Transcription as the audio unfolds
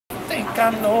think I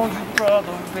know you,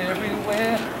 brother, very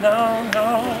well. No,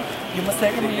 no, you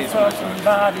mistaken me for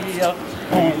somebody else.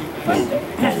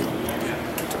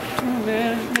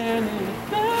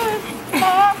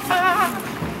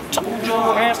 Told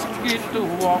your ass to get to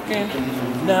walking.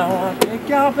 Now I think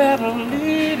y'all better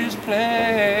leave this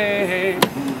place.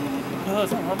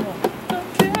 Cause I'm gonna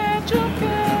catch you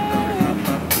again.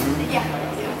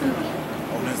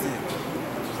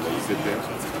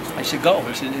 It should go.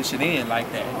 It should end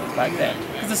like that. Like that.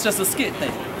 Because it's just a skit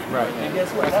thing. Right. And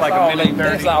guess what? It's That's like all a minute 30.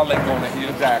 That's all they're going to hear.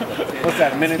 Exactly. What's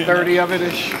that, a minute 30 of it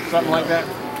ish? Something like that?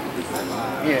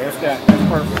 Yeah, it's that. That's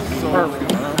perfect.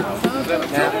 Perfect.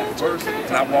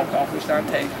 And I walk off with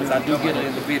Shantae because I do get her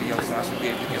in the video, so I should be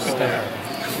able to get her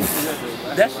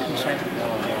there. That shouldn't change.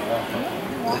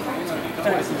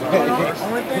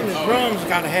 Only thing, the drums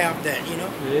gotta have that, you know?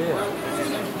 Yeah.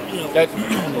 You know, That,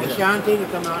 Shantae to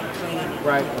come out and sing it.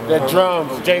 right. That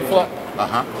drums, J Flood.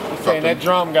 Saying that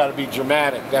drum got to be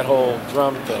dramatic. That whole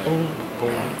drum thing. Boom,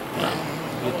 boom.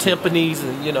 Your timpanis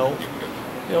and you know,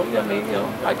 I mean,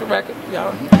 like the record,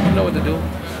 y'all know what to do.